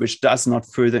decades, which does not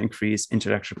further increase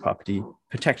intellectual property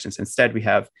protections. Instead, we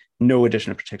have no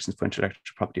additional protections for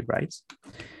intellectual property rights.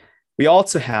 We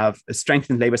also have a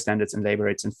strengthened labor standards and labor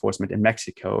rights enforcement in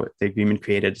Mexico. The agreement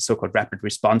created a so-called rapid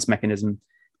response mechanism,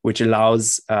 which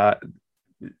allows the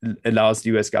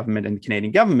US government and the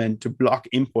Canadian government to block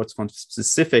imports from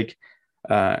specific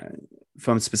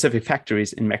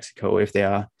factories in Mexico if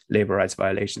there are labor rights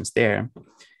violations there.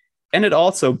 And it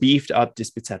also beefed up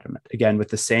dispute settlement, again, with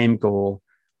the same goal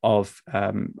of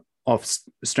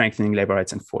strengthening labor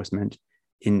rights enforcement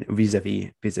in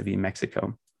vis-a-vis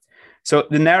Mexico. So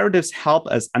the narratives help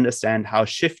us understand how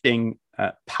shifting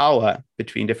power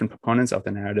between different proponents of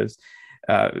the narratives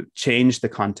change the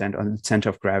content or the center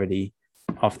of gravity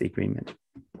of the agreement.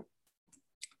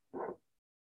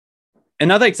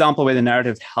 Another example where the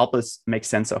narratives help us make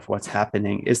sense of what's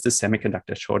happening is the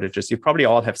semiconductor shortages. You probably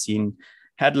all have seen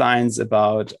headlines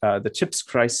about the chips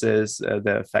crisis,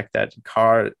 the fact that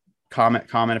car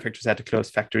manufacturers had to close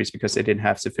factories because they didn't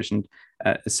have sufficient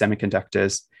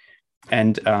semiconductors.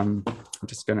 And I'm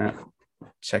just going to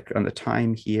check on the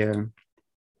time here.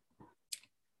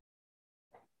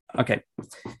 Okay.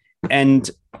 And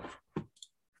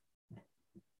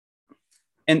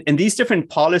these different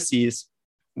policies,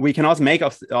 we can also make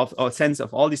of sense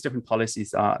of all these different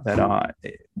policies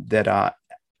that are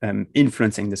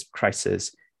influencing this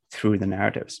crisis through the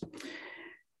narratives.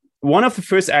 One of the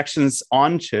first actions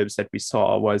on chips that we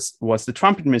saw was the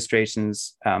Trump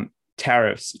administration's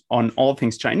tariffs on all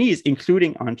things Chinese,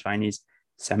 including on Chinese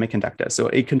semiconductors. So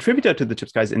a contributor to the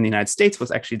chips crisis in the United States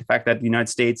was actually the fact that the United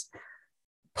States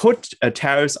put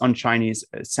tariffs on Chinese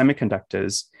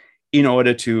semiconductors in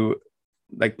order to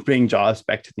bring jobs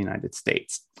back to the United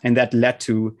States. And that led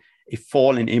to a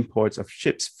fall in imports of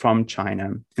chips from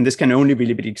China. And this can only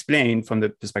really be explained from the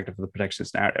perspective of the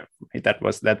protectionist narrative. Right? That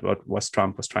what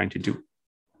Trump was trying to do.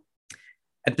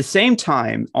 At the same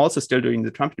time, also still during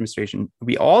the Trump administration,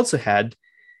 we also had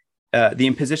the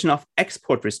imposition of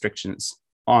export restrictions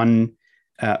on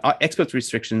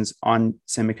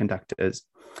semiconductors.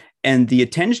 And the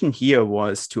attention here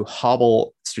was to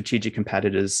hobble strategic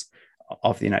competitors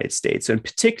of the United States. So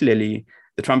particularly,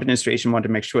 the Trump administration wanted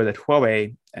to make sure that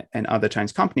Huawei and other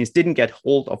Chinese companies didn't get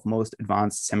hold of most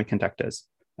advanced semiconductors,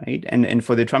 right? And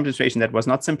for the Trump administration, that was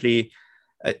not simply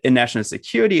a national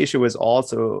security issue, was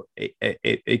also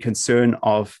a concern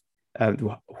of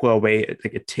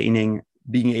Huawei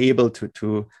being able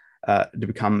to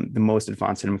become the most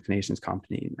advanced telecommunications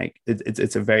company.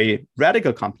 It's a very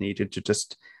radical company to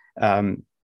just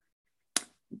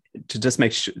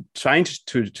make sure, trying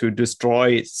to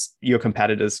destroy your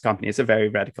competitors' company is a very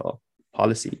radical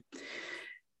policy.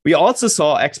 We also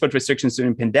saw export restrictions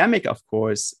during the pandemic, of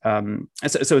course.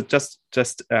 So just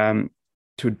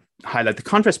to highlight the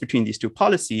contrast between these two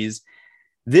policies,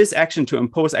 this action to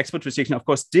impose export restriction, of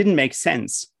course, didn't make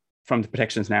sense from the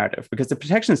protectionist narrative, because the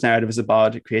protectionist narrative is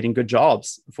about creating good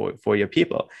jobs for your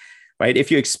people. Right?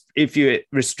 If you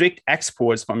restrict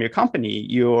exports from your company,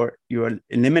 you're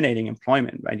eliminating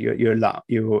employment, right?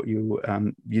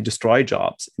 You destroy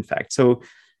jobs, in fact. So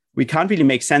we can't really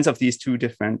make sense of these two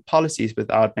different policies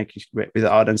without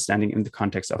understanding in the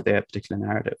context of their particular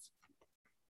narrative.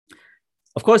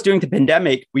 Of course, during the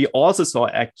pandemic, we also saw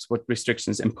export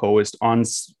restrictions imposed on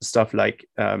stuff like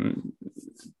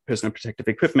personal protective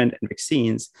equipment and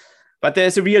vaccines. But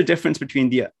there's a real difference between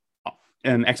the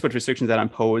export restrictions that are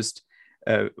imposed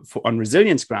on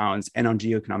resilience grounds and on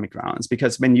geoeconomic grounds.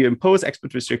 Because when you impose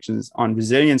export restrictions on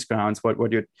resilience grounds,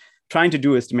 what you're trying to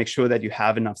do is to make sure that you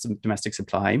have enough domestic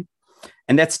supply.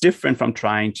 And that's different from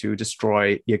trying to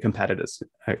destroy your competitor's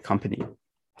company.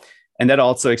 And that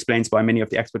also explains why many of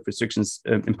the export restrictions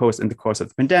imposed in the course of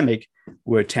the pandemic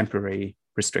were temporary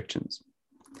restrictions.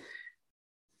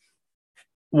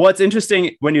 What's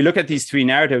interesting when you look at these three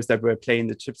narratives that were playing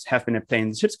the chips, have been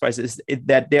playing the chips crisis, is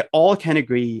that they all can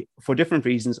agree for different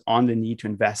reasons on the need to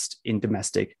invest in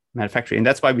domestic manufacturing. And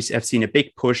that's why we have seen a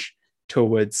big push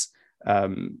towards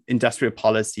industrial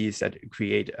policies that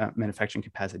create manufacturing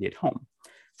capacity at home.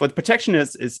 For the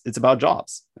protectionists, it's about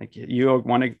jobs. Like, you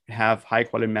want to have high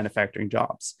quality manufacturing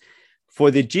jobs. For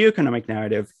the geoeconomic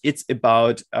narrative, it's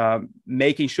about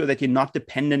making sure that you're not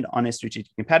dependent on a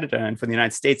strategic competitor. And for the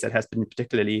United States, that has been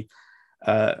particularly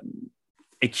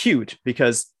acute,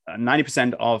 because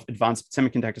 90% of advanced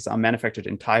semiconductors are manufactured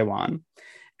in Taiwan.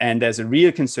 And there's a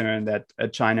real concern that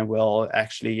China will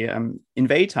actually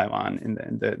invade Taiwan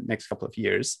in the next couple of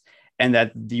years, and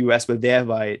that the US will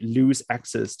thereby lose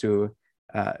access to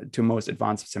most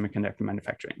advanced semiconductor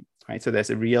manufacturing. Right? So there's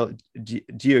a real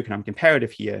geoeconomic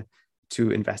imperative here to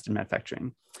invest in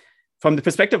manufacturing. From the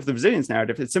perspective of the resilience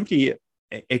narrative, it's simply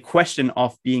a question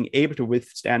of being able to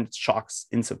withstand shocks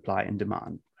in supply and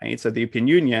demand. Right? So the European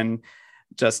Union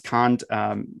just can't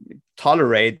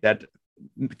tolerate that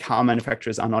car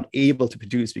manufacturers are not able to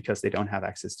produce because they don't have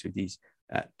access to these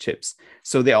chips.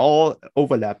 So they all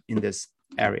overlap in this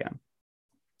area.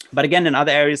 But again, in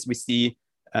other areas, we see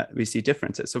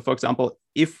differences. So for example,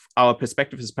 if our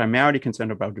perspective is primarily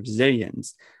concerned about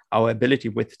resilience, our ability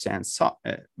to withstand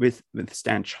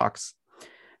shocks,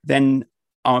 then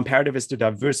our imperative is to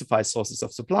diversify sources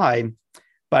of supply,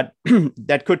 but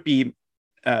that could be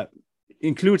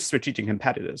include strategic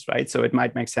competitors, right? So it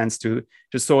might make sense to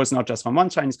source not just from one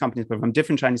Chinese company, but from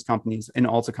different Chinese companies and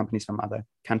also companies from other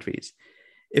countries.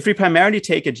 If we primarily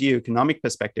take a geoeconomic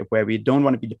perspective where we don't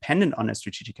want to be dependent on a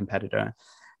strategic competitor,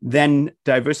 then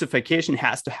diversification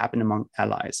has to happen among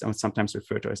allies, and sometimes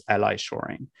referred to as ally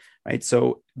shoring, right?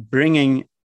 So bringing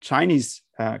Chinese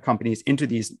companies into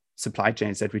these supply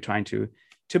chains that we're trying to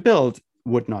build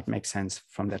would not make sense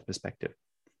from that perspective.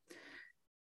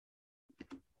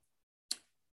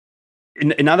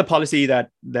 Another policy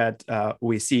that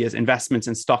we see is investments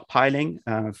in stockpiling.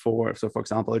 For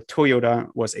example, Toyota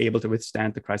was able to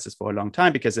withstand the crisis for a long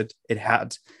time because it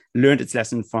had learned its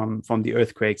lesson from the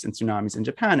earthquakes and tsunamis in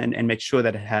Japan, and make sure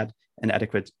that it had an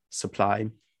adequate supply.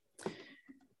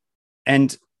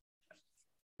 And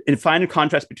in final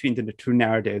contrast between the two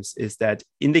narratives is that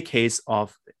in the case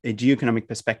of a geoeconomic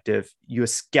perspective, you're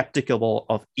skeptical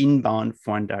of inbound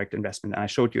foreign direct investment. And I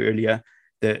showed you earlier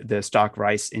the stark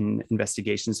rise in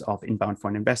investigations of inbound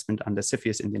foreign investment under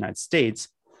CFIUS in the United States.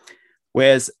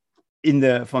 Whereas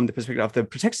from the perspective of the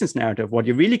protectionist narrative, what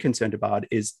you're really concerned about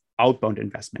is outbound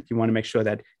investment. You want to make sure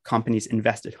that companies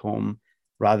invest at home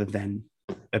rather than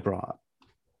abroad.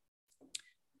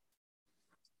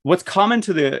 What's common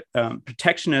to the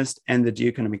protectionist and the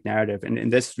geoeconomic narrative,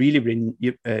 and this really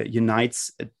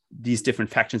unites these different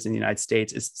factions in the United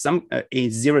States, is a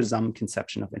zero-sum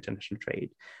conception of international trade.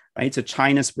 Right? So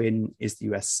China's win is the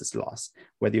US's loss,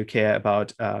 whether you care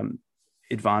about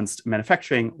advanced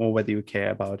manufacturing or whether you care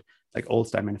about like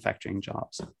old-style manufacturing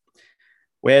jobs.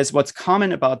 Whereas what's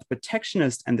common about the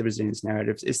protectionist and the resilience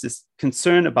narratives is this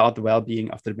concern about the well-being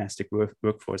of the domestic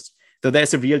workforce. So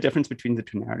there's a real difference between the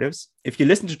two narratives. If you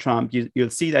listen to Trump, you'll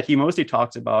see that he mostly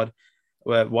talks about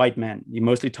white men. He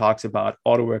mostly talks about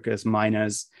auto workers,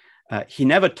 miners. He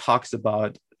never talks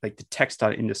about like the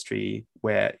textile industry,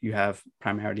 where you have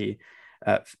primarily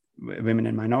women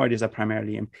and minorities are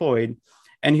primarily employed.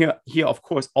 And he of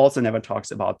course, also never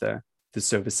talks about the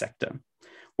service sector.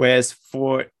 Whereas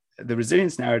for the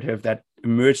resilience narrative that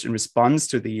emerged in response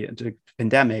to the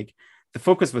pandemic, the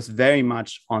focus was very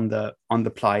much on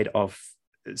the plight of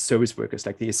service workers,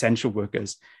 like the essential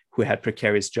workers who had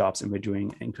precarious jobs and were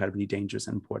doing incredibly dangerous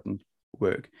and important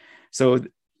work. So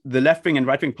the left-wing and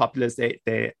right-wing populists,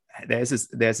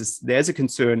 there's a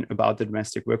concern about the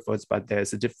domestic workforce, but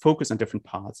there's a focus on different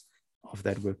parts of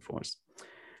that workforce.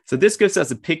 So this gives us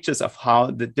a pictures of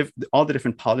how all the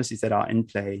different policies that are in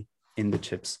play in the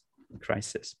chips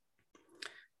crisis.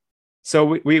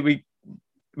 So we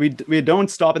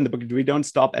don't stop in the book. We don't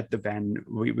stop at the Venn.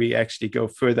 We actually go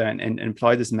further and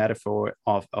employ this metaphor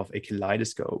of a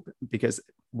kaleidoscope, because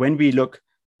when we look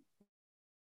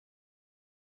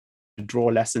to draw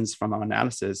lessons from our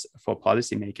analysis for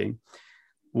policymaking,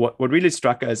 what really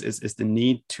struck us is the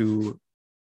need to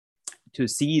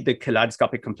see the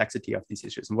kaleidoscopic complexity of these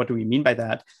issues. And what do we mean by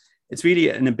that? It's really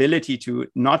an ability to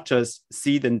not just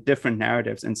see the different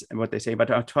narratives and what they say, but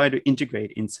to try to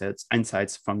integrate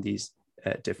insights from these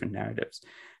different narratives.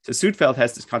 So Sudfeld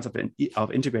has this concept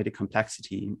of integrated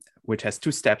complexity, which has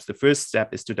two steps. The first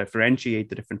step is to differentiate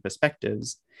the different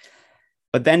perspectives,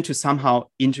 but then to somehow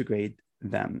integrate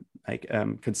them, like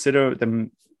consider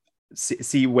them,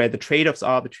 see where the trade-offs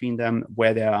are between them,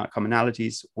 where there are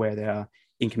commonalities, where there are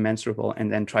incommensurable,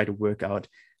 and then try to work out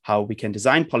how we can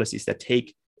design policies that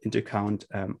take into account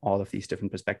all of these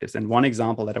different perspectives. And one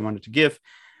example that I wanted to give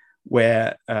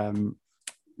where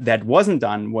that wasn't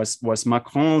done was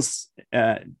Macron's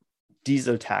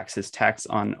diesel tax, his tax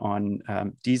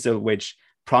on diesel, which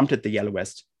prompted the Yellow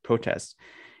Vest protests.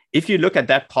 If you look at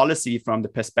that policy from the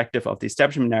perspective of the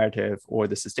establishment narrative or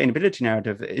the sustainability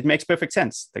narrative, it makes perfect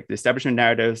sense. Like the establishment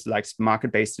narrative likes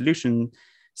market-based solutions,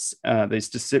 the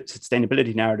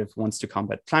sustainability narrative wants to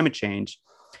combat climate change.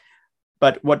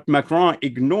 But what Macron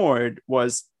ignored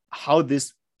was how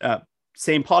this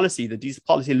same policy, the diesel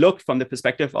policy, looked from the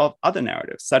perspective of other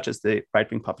narratives, such as the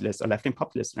right-wing populist or left-wing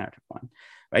populist narrative one,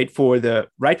 right? For the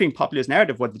right-wing populist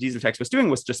narrative, what the diesel tax was doing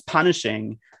was just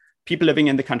punishing people living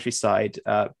in the countryside,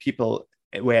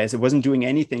 whereas it wasn't doing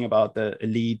anything about the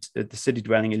elite, the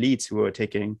city-dwelling elites who were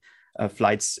taking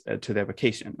flights to their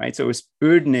vacation, right? So it was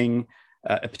burdening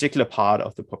a particular part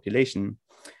of the population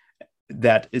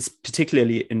that is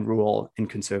particularly in rural and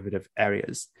conservative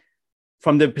areas.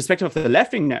 From the perspective of the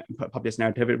left-wing populist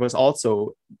narrative, it was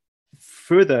also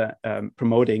further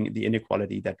promoting the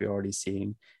inequality that we're already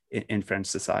seeing in French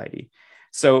society.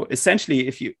 So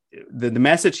essentially, the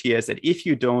message here is that if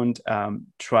you don't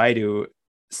try to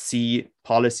see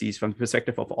policies from the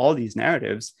perspective of all these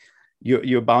narratives,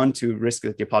 you're bound to risk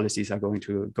that your policies are going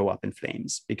to go up in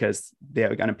flames, because there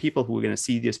are going to be people who are going to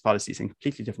see these policies in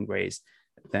completely different ways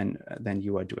than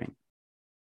you are doing.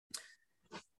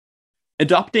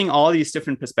 Adopting all these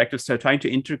different perspectives, so trying to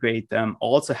integrate them,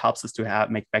 also helps us to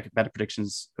make better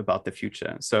predictions about the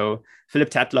future. So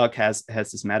Philip Tetlock has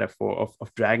this metaphor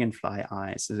of dragonfly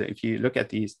eyes. So if you look at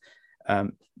these,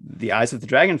 the eyes of the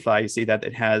dragonfly, you see that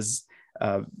it has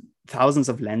thousands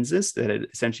of lenses that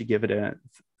essentially give it a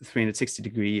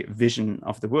 360-degree vision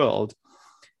of the world.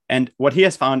 And what he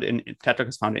has found, Tetlock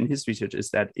has found in his research, is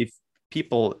that if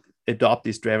people adopt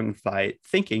this dragonfly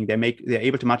thinking, they're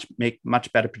able to make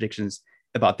much better predictions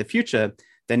about the future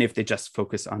than if they just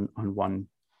focus on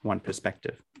one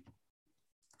perspective.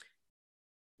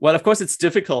 Well, of course, it's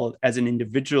difficult as an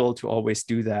individual to always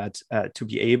do that, to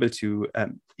be able to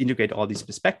integrate all these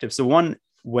perspectives. So one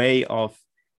way of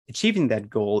achieving that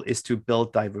goal is to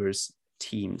build diverse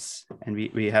teams. And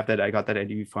we have that, I got that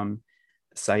idea from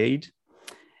Said.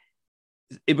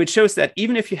 Which shows that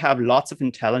even if you have lots of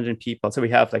intelligent people, so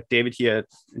we have like David here,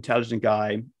 intelligent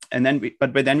guy, and then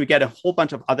but then we get a whole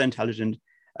bunch of other intelligent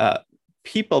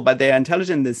people, but they are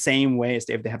intelligent in the same way as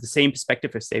David. They have the same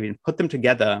perspective as David, and put them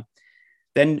together,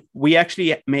 then we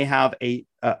actually may have a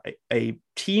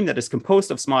team that is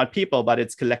composed of smart people, but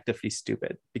it's collectively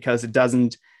stupid, because it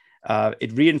doesn't.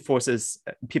 It reinforces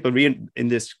people in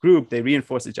this group. They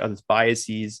reinforce each other's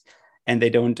biases, and they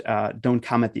don't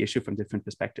come at the issue from different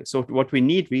perspectives. So what we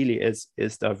need really is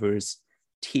diverse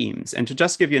teams. And to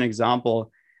just give you an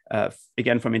example,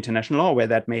 again, from international law, where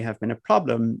that may have been a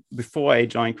problem, before I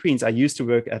joined Queen's, I used to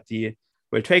work at the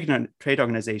World Trade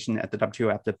Organization at the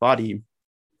WTO appellate body.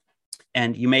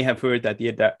 And you may have heard that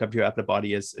the WTO appellate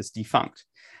body is defunct,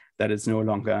 that it's no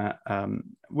longer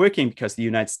working because the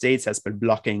United States has been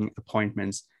blocking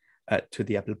appointments to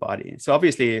the appellate body. So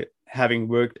obviously, having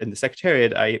worked in the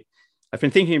Secretariat, I've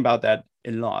been thinking about that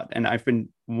a lot, and I've been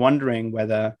wondering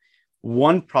whether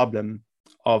one problem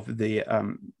of the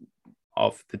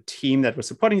team that was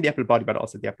supporting the appellate body, but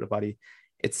also the appellate body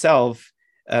itself,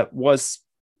 was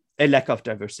a lack of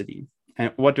diversity.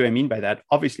 And what do I mean by that?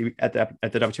 Obviously, at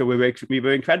the WTO, we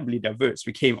were incredibly diverse.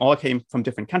 We all came from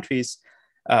different countries.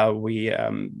 We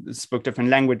spoke different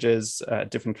languages,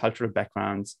 different cultural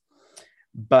backgrounds,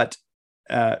 but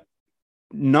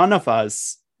none of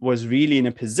us was really in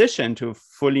a position to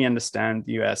fully understand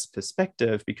the US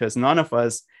perspective, because none of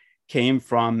us came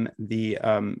from the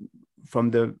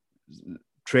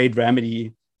trade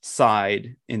remedy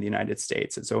side in the United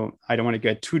States. And so I don't want to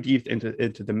get too deep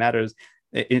into the matters,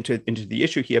 into the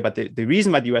issue here, but the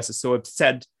reason why the US is so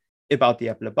upset about the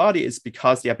appellate body is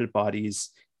because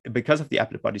of the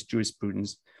appellate body's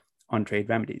jurisprudence on trade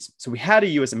remedies. So we had a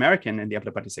US American in the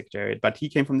appellate body secretariat, but he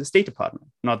came from the State Department,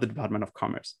 not the Department of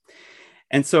Commerce.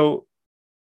 And so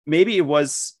maybe it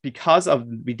was because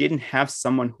we didn't have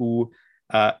someone who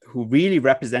really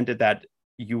represented that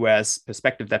US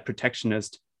perspective, that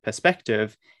protectionist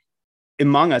perspective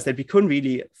among us, that we couldn't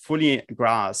really fully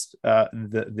grasp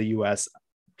the US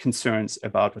concerns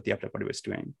about what the appellate body was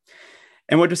doing.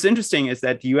 And what was interesting is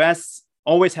that the US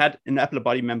always had an appellate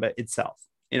body member itself.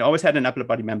 It always had an appellate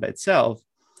body member itself.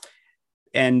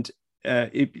 And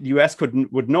the US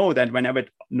would know that whenever it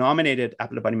nominated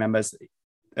appellate body members,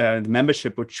 the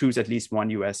membership would choose at least one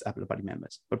US appellate body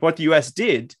members. But what the US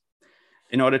did,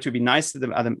 in order to be nice to the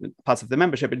other parts of the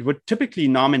membership, it would typically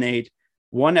nominate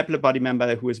one appellate body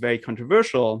member who was very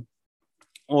controversial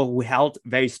or who held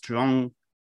very strong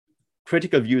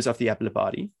critical views of the appellate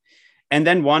body, and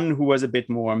then one who was a bit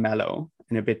more mellow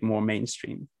and a bit more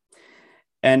mainstream.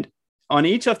 And on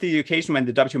each of the occasions when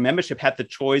the WTO membership had the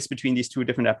choice between these two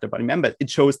different appellate body members, it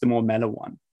chose the more mellow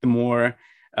one, the more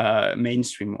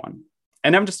mainstream one.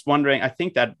 And I'm just wondering, I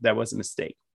think that that was a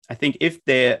mistake. I think if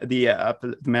the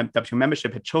WTO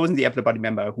membership had chosen the appellate body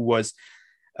member who was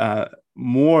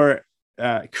more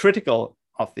critical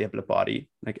of the appellate body,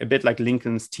 like a bit like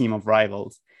Lincoln's team of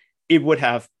rivals, it would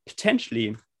have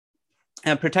potentially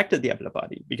protected the appellate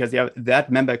body, because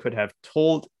that member could have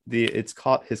told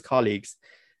his colleagues,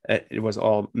 it was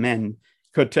all men,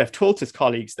 could have told his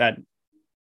colleagues that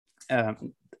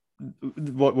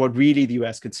what really the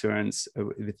US concerns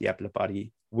with the appellate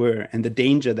body were, and the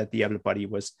danger that the appellate body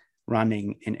was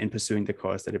running in pursuing the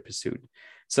course that it pursued.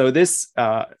 So these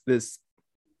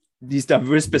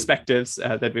diverse perspectives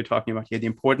that we're talking about here, the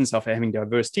importance of having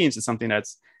diverse teams, is something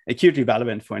that's acutely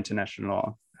relevant for international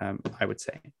law, I would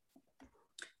say.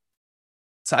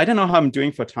 So I don't know how I'm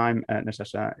doing for time,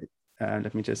 Natasha.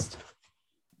 Let me just,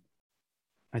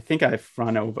 I think I've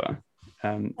run over.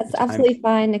 That's absolutely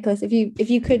fine, Nicholas. If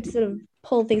you could sort of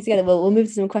pull things together, we'll move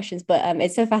to some questions, but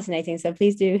it's so fascinating. So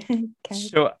please do.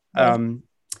 Sure. I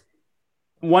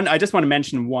just want to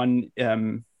mention one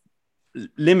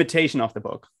limitation of the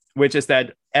book, which is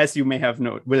that, as you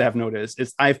will have noticed,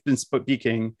 is I've been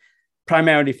speaking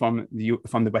primarily from the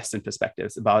Western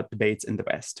perspectives about debates in the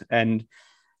West, and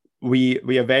we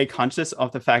are very conscious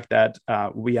of the fact that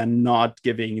we are not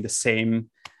giving the same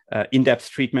in-depth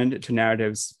treatment to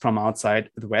narratives from outside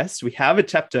the West. We have a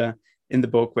chapter in the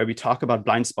book where we talk about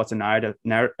blind spots and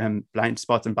blind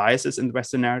spots and biases in the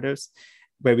Western narratives,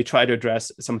 where we try to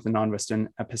address some of the non-Western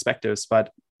perspectives.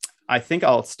 But I think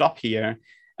I'll stop here,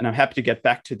 and I'm happy to get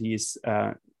back to these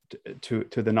to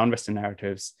the non-Western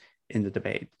narratives in the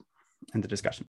debate and the discussion.